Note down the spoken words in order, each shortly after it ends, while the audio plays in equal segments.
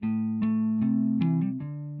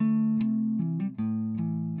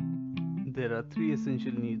There are three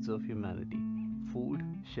essential needs of humanity: food,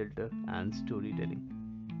 shelter, and storytelling.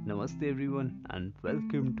 Namaste, everyone, and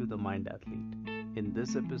welcome to the Mind Athlete. In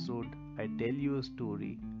this episode, I tell you a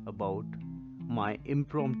story about my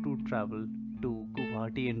impromptu travel to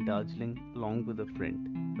Guwahati and Darjeeling along with a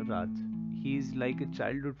friend, Raj. He's like a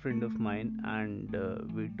childhood friend of mine, and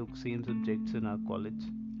we took same subjects in our college.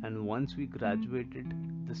 And once we graduated,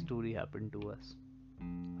 the story happened to us.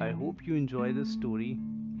 I hope you enjoy this story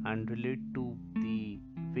and relate to the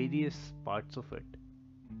various parts of it.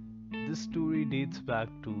 This story dates back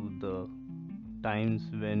to the times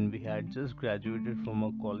when we had just graduated from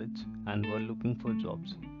our college and were looking for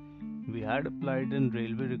jobs. We had applied in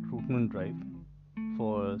railway recruitment drive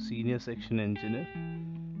for senior section engineer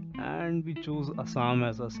and we chose Assam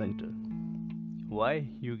as our center. Why?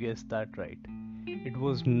 You guessed that right. It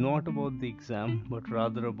was not about the exam but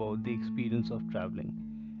rather about the experience of traveling.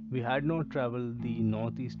 We had not traveled the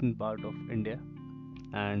northeastern part of India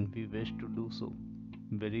and we wished to do so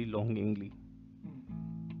very longingly.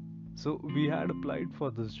 So we had applied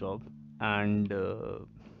for this job and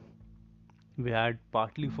we had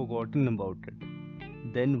partly forgotten about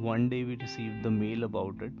it. Then one day we received the mail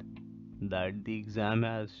about it that the exam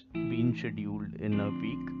has been scheduled in a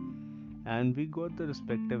week and we got the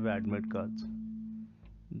respective admit cards.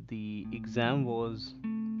 The exam was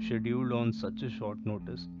scheduled on such a short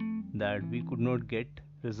notice that we could not get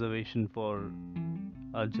reservation for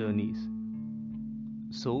our journeys.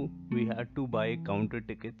 So we had to buy counter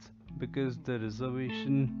tickets because the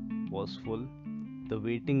reservation was full. The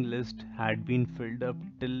waiting list had been filled up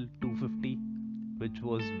till 250, which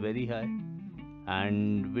was very high,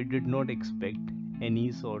 and we did not expect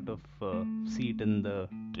any sort of seat in the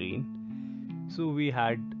train. So we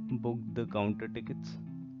had booked the counter tickets.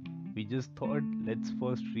 We just thought, let's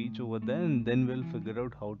first reach over there and then we'll figure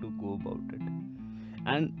out how to go about it.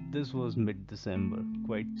 And this was mid December,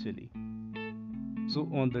 quite chilly. So,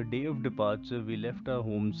 on the day of departure, we left our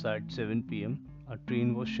homes at 7 pm. Our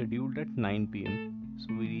train was scheduled at 9 pm.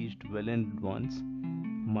 So, we reached well in advance.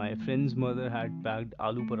 My friend's mother had packed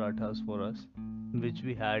aloo parathas for us, which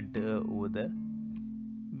we had over there.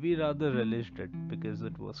 We rather relished it because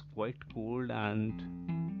it was quite cold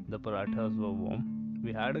and the parathas were warm.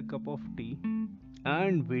 We had a cup of tea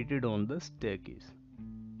and waited on the staircase.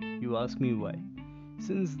 You ask me why?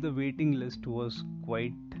 Since the waiting list was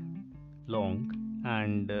quite long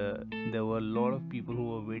and there were a lot of people who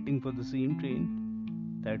were waiting for the same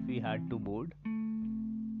train that we had to board,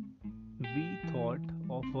 we thought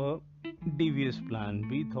of a devious plan.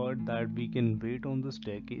 We thought that we can wait on the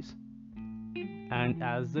staircase and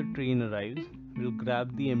as the train arrives, we'll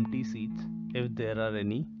grab the empty seats if there are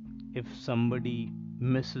any. If somebody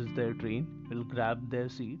misses their train, we'll grab their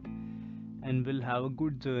seat and we'll have a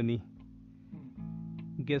good journey.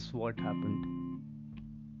 Guess what happened?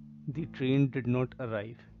 The train did not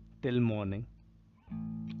arrive till morning.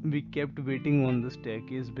 We kept waiting on the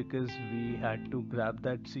staircase because we had to grab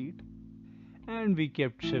that seat and we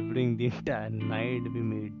kept shivering the entire night. We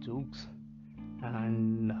made jokes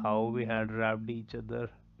and how we had wrapped each other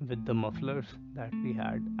with the mufflers that we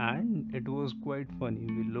had, and it was quite funny.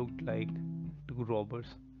 We looked like two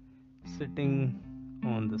robbers sitting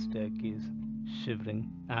on the staircase,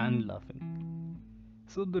 shivering and laughing.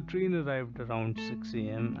 So the train arrived around 6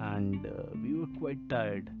 am and we were quite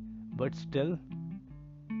tired, but still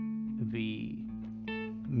we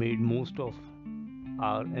made most of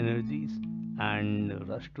our energies and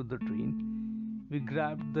rushed to the train. We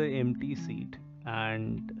grabbed the empty seat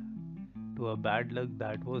and to our bad luck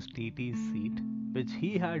that was TT's seat which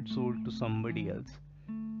he had sold to somebody else.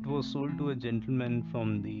 It was sold to a gentleman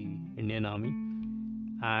from the Indian Army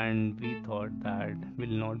and we thought that we'll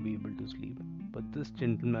not be able to sleep. But this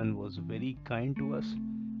gentleman was very kind to us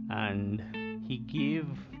and he gave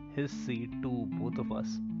his seat to both of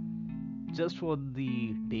us just for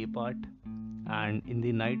the day part, and in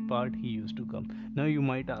the night part he used to come. Now you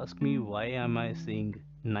might ask me, why am I saying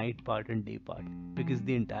night part and day part? Because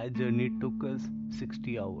the entire journey took us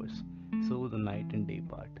 60 hours. So the night and day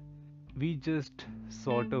part. We just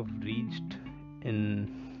sort of reached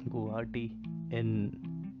in Guwahati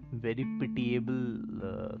in very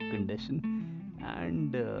pitiable condition,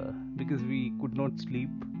 and because we could not sleep.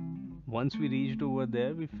 Once we reached over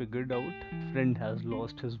there, we figured out friend has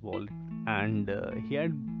lost his wallet and he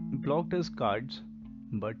had blocked his cards,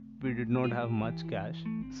 but we did not have much cash.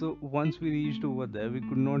 So once we reached over there, we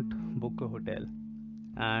could not book a hotel.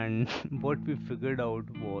 And what we figured out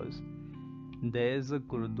was there's a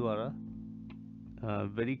Gurudwara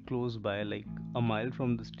very close by, like a mile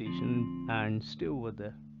from the station, and stay over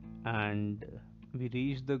there. And We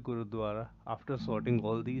reached the Gurudwara after sorting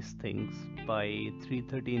all these things by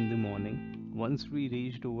 3:30 in the morning. Once we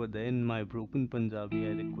reached over there in my broken Punjabi,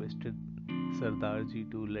 I requested Sardarji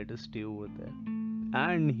to let us stay over there.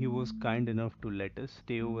 And he was kind enough to let us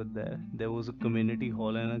stay over there. There was a community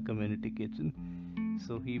hall and a community kitchen.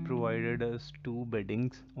 So he provided us two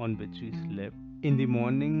beddings on which we slept. In the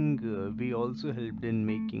morning, we also helped in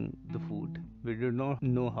making the food. We did not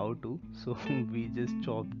know how to, so we just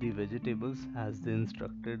chopped the vegetables as they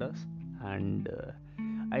instructed us. And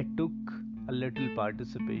I took a little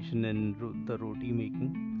participation in the roti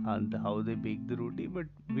making and how they bake the roti, but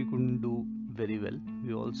we couldn't do very well.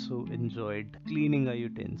 We also enjoyed cleaning our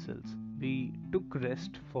utensils. We took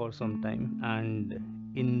rest for some time, and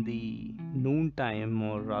in the noon time,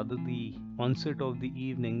 or rather the onset of the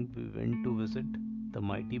evening, we went to visit the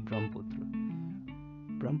mighty Brahmaputra.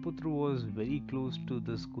 Brahmaputra was very close to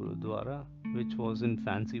this Gurudwara, which was in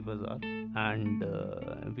Fancy Bazaar, and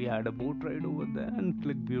we had a boat ride over there and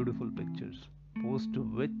clicked beautiful pictures. Post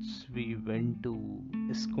which we went to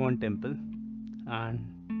ISKCON temple,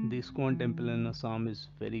 and the ISKCON temple in Assam is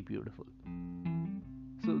very beautiful.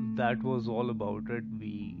 So that was all about it.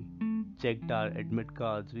 We checked our admit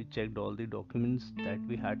cards, we checked all the documents that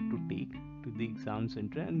we had to take to the exam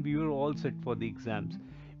center, and we were all set for the exams.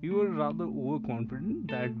 We were rather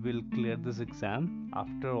overconfident that we'll clear this exam.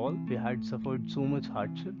 After all, we had suffered so much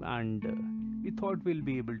hardship, and we thought we'll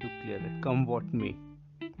be able to clear it, come what may.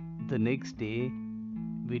 The next day,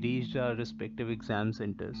 we reached our respective exam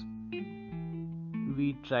centers.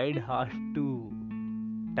 We tried hard to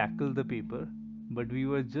tackle the paper, but we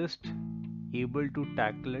were just able to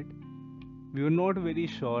tackle it. We were not very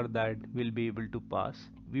sure that we'll be able to pass.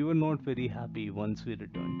 We were not very happy once we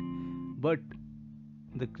returned. But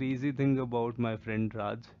the crazy thing about my friend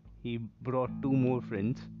Raj, he brought two more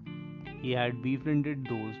friends. He had befriended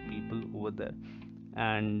those people over there,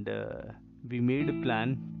 and we made a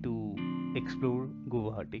plan to explore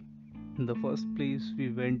Guwahati. The first place we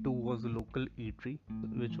went to was a local eatery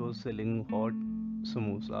which was selling hot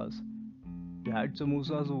samosas. We had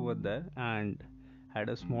samosas over there and had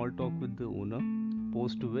a small talk with the owner,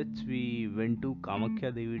 post which we went to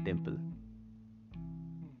Kamakhya Devi temple.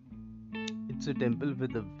 It's a temple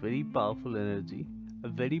with a very powerful energy, a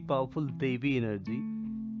very powerful Devi energy.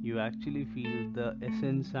 You actually feel the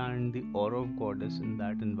essence and the aura of goddess in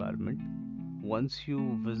that environment. Once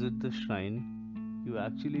you visit the shrine, you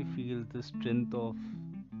actually feel the strength of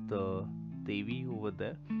the Devi over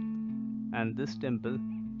there. And this temple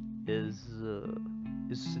is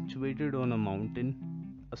is situated on a mountain,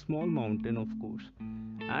 a small mountain, of course.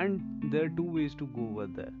 And there are two ways to go over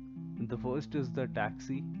there. The first is the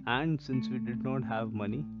taxi, and since we did not have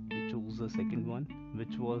money, we chose the second one,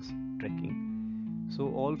 which was trekking.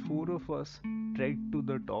 So all four of us trekked to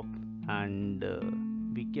the top, and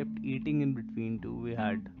we kept eating in between too. We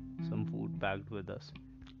had some food packed with us.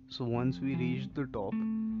 So once we reached the top,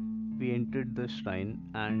 we entered the shrine,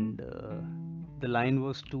 and the line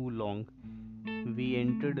was too long. We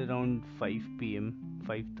entered around 5 p.m.,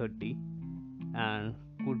 5:30, and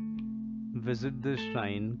could visit the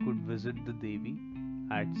shrine, could visit the Devi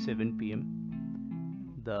at 7 p.m.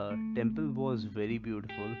 The temple was very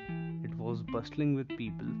beautiful. It was bustling with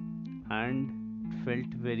people and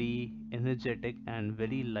felt very energetic and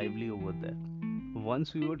very lively over there.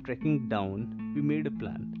 Once we were trekking down, we made a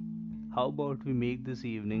plan. How about we make this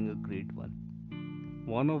evening a great one?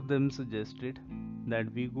 One of them suggested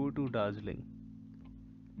that we go to Darjeeling,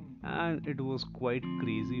 and it was quite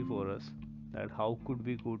crazy for us that how could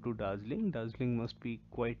we go to Darjeeling? Darjeeling must be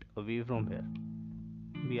quite away from here.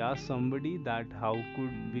 We asked somebody that how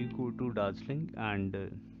could we go to Darjeeling, and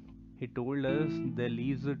he told us there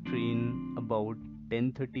leaves a train about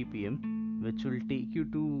 10:30 p.m. which will take you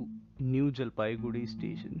to New Jalpaiguri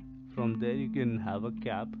station. From there you can have a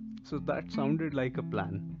cab. So that sounded like a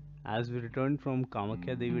plan. As we returned from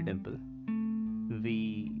Kamakhya Devi temple,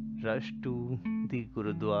 we rushed to the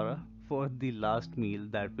Gurudwara for the last meal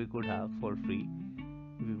that we could have for free.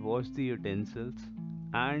 We washed the utensils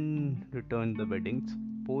and returned the beddings,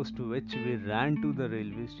 post which we ran to the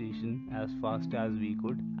railway station as fast as we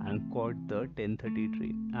could and caught the 10:30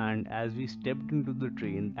 train. And as we stepped into the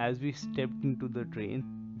train,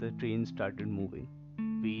 the train started moving.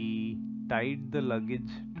 We tied the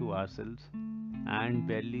luggage to ourselves and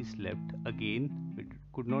barely slept. Again, we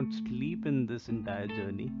could not sleep in this entire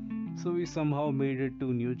journey. So we somehow made it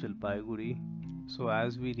to New Jalpaiguri. So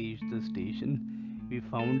as we reached the station, we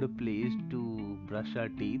found a place to brush our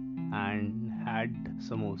teeth and had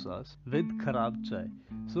samosas with kharab chai.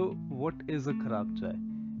 So what is a kharab chai?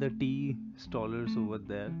 The tea stallers over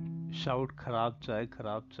there shout kharab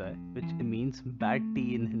chai, which means bad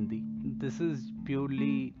tea in Hindi. This is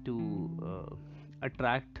purely to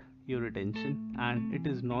attract your attention, and it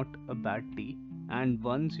is not a bad tea. And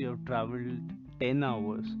once you have traveled 10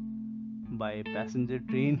 hours by passenger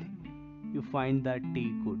train, you find that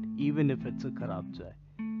tea good, even if it's a kharab chai.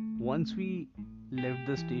 Once we left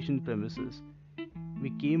the station premises,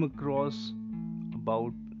 we came across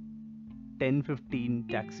about 10-15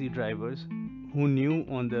 taxi drivers who knew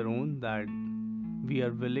on their own that we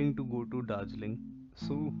are willing to go to Darjeeling.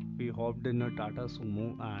 So we hopped in a Tata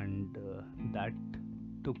Sumo, and that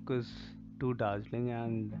took us to Darjeeling,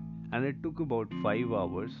 and it took about 5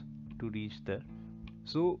 hours to reach there.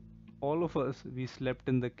 So all of us, we slept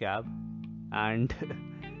in the cab, and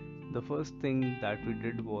the first thing that we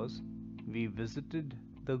did was we visited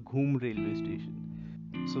the Ghoom railway station.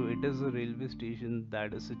 So it is a railway station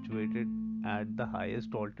that is situated at the highest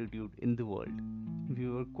altitude in the world. We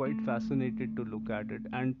were quite fascinated to look at it,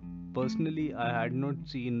 and personally, I had not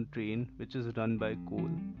seen a train which is run by coal.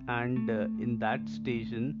 And in that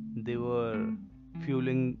station, they were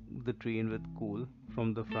fueling the train with coal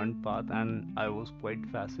from the front path, and I was quite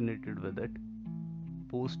fascinated with it.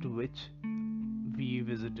 Post which, we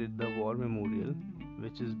visited the war memorial,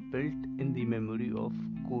 which is built in the memory of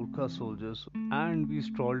Gorkha soldiers, and we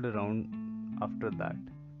strolled around after that.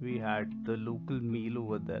 We had the local meal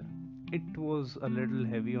over there. It was a little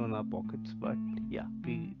heavy on our pockets, but yeah,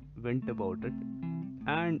 we went about it.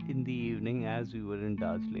 And in the evening, as we were in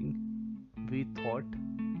Darjeeling, we thought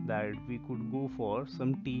that we could go for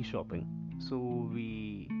some tea shopping. So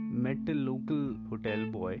we met a local hotel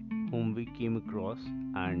boy whom we came across,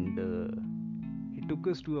 and he took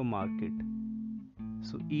us to a market.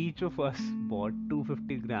 So each of us bought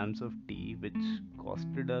 250 grams of tea, which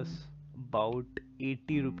costed us about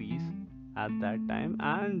 80 rupees at that time.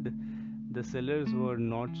 And the sellers were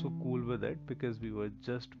not so cool with it because we were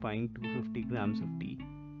just buying 250 grams of tea.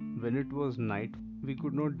 When it was night, we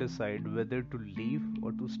could not decide whether to leave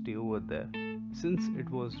or to stay over there. Since it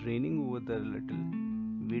was raining over there a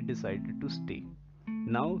little, we decided to stay.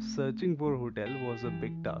 Now, searching for a hotel was a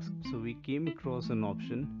big task, so we came across an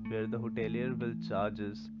option where the hotelier will charge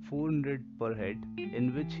us 400 per head,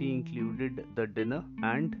 in which he included the dinner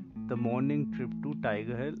and the morning trip to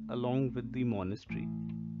Tiger Hill along with the monastery.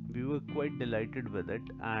 We were quite delighted with it,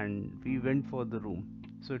 and we went for the room.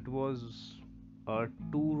 So it was a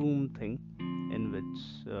two-room thing in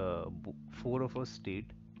which four of us stayed.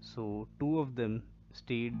 So two of them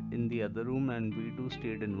stayed in the other room, and we two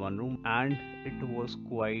stayed in one room, and it was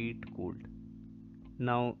quite cold.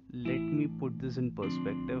 Now, let me put this in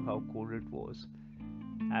perspective how cold it was.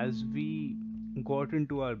 As we got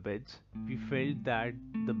into our beds, we felt that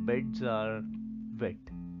the beds are wet,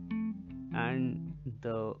 and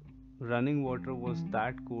the running water was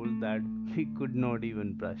that cold that we could not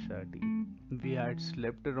even brush our teeth. We had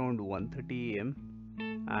slept around 1:30 a.m.,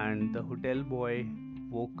 and the hotel boy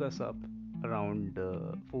woke us up around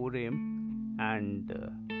 4 a.m., and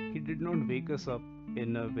he did not wake us up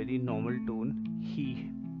in a very normal tone. He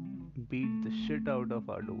beat the shit out of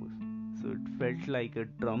our doors. So it felt like a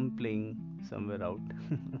drum playing somewhere out.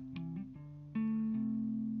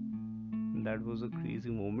 That was a crazy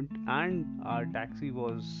moment, and our taxi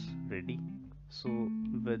was ready. So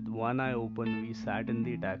with one eye open, we sat in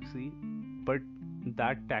the taxi. But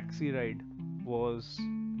that taxi ride was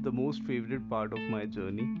the most favorite part of my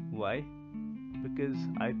journey. Why? Because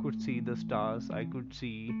I could see the stars, I could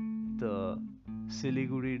see the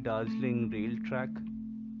Siliguri Darjeeling rail track,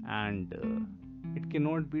 and it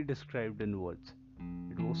cannot be described in words.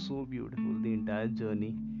 It was so beautiful, the entire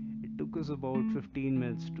journey. It took us about 15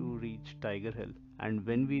 minutes to reach Tiger Hill, and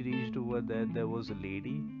when we reached over there, there was a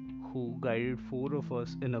lady who guided four of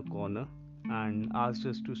us in a corner and asked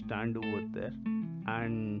us to stand over there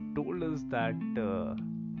and told us that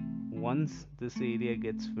once this area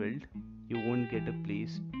gets filled, you won't get a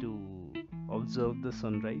place to observe the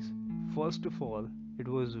sunrise. First of all, it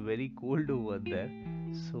was very cold over there,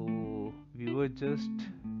 so we were just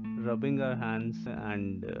rubbing our hands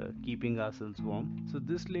and keeping ourselves warm. So,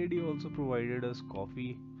 this lady also provided us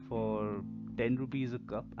coffee for 10 rupees a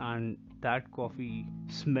cup, and that coffee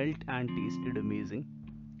smelt and tasted amazing.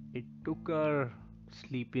 It took our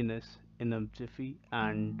sleepiness in a jiffy,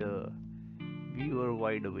 and we were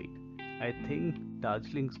wide awake. I think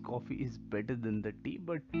Darjeeling's coffee is better than the tea,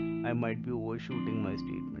 but I might be overshooting my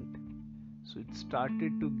statement. So it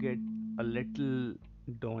started to get a little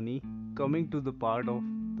dawny, coming to the part of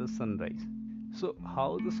the sunrise. So,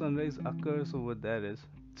 how the sunrise occurs over there is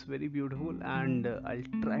it's very beautiful, and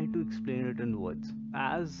I'll try to explain it in words.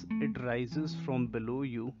 As it rises from below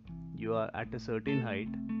you, you are at a certain height,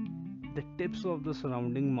 the tips of the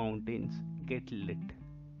surrounding mountains get lit.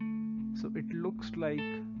 So it looks like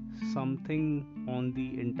something on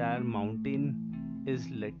the entire mountain is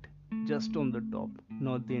lit just on the top,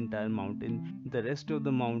 not the entire mountain. The rest of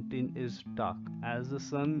the mountain is dark. As the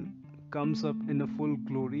sun comes up in a full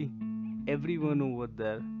glory, everyone over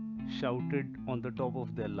there shouted on the top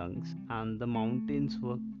of their lungs, and the mountains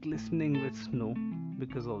were glistening with snow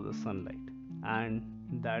because of the sunlight. And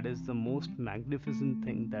that is the most magnificent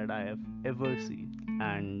thing that I have ever seen.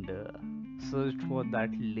 And searched for that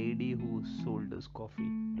lady who sold us coffee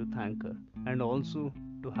to thank her, and also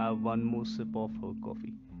to have one more sip of her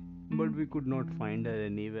coffee. But we could not find her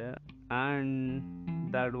anywhere, and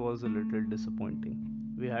that was a little disappointing.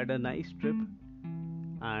 We had a nice trip,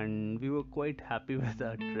 and we were quite happy with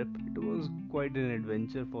our trip. It was quite an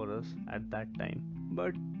adventure for us at that time.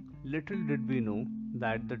 But little did we know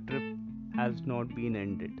that the trip has not been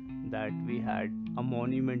ended, that we had a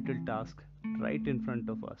monumental task right in front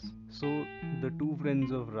of us. So the two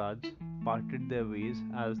friends of Raj parted their ways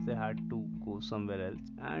as they had to go somewhere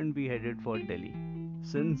else, and we headed for Delhi.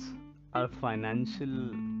 Since our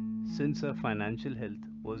financial since our financial health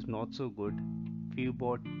was not so good, we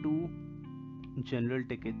bought two general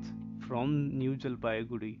tickets from New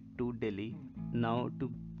Jalpaiguri to Delhi. Now, to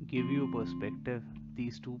give you a perspective,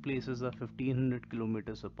 these two places are 1500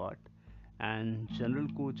 kilometers apart, and general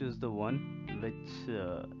coach is the one which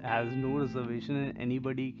has no reservation and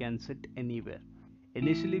anybody can sit anywhere.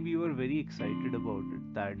 Initially, we were very excited about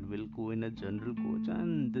it that we'll go in a general coach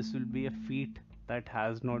and this will be a feat that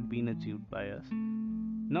has not been achieved by us.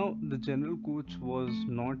 Now, the general coach was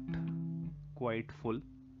not quite full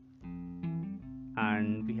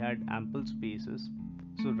and we had ample spaces.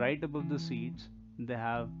 So, right above the seats, they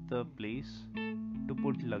have the place to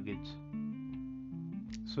put luggage.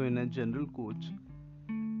 So, in a general coach,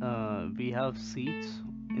 we have seats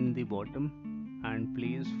in the bottom and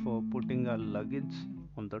place for putting our luggage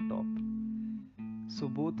on the top. So,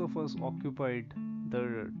 both of us occupied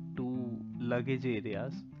the two luggage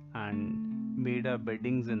areas and made our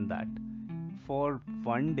beddings in that. For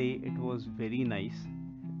one day, it was very nice.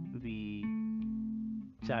 We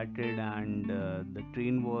chatted, and the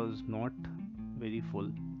train was not very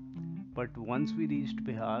full. But once we reached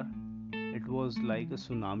Bihar, it was like a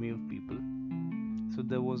tsunami of people. So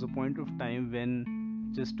there was a point of time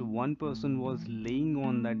when just one person was laying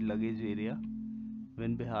on that luggage area.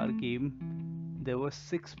 When Bihar came, there were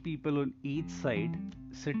six people on each side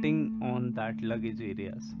sitting on that luggage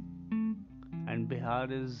areas. And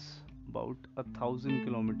Bihar is about 1,000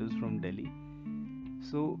 kilometers from Delhi.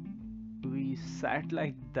 So we sat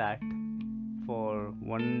like that for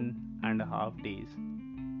 1.5 days,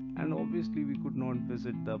 and obviously we could not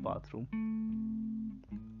visit the bathroom.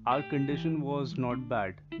 Our condition was not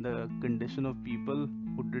bad. The condition of people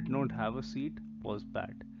who did not have a seat was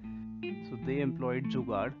bad. So they employed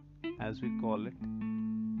Jugaad, as we call it,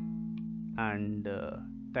 and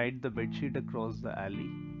tied the bedsheet across the alley,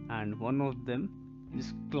 and one of them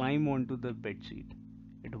just climbed onto the bedsheet.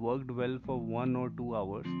 It worked well for 1 or 2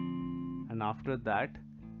 hours, and after that,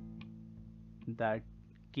 that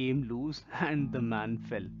came loose and the man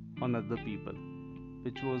fell on other people,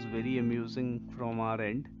 which was very amusing from our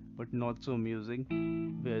end, but not so amusing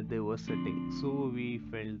where they were sitting. So we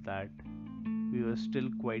felt that we were still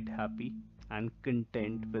quite happy and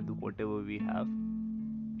content with whatever we have.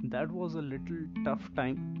 That was a little tough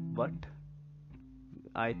time, but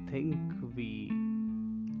I think we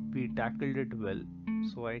tackled it well.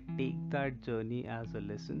 So I take that journey as a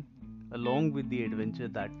lesson along with the adventure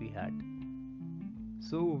that we had.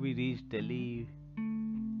 So we reached Delhi,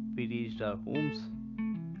 we reached our homes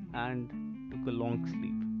and took a long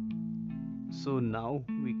sleep. So now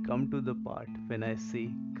we come to the part when I say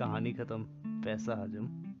Kahani Khatam, Paisa Hajam.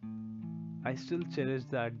 I still cherish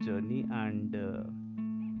that journey and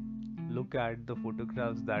look at the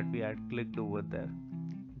photographs that we had clicked over there.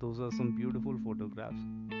 Those are some beautiful photographs.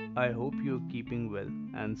 I hope you're keeping well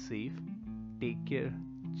and safe. Take care.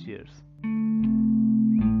 Cheers.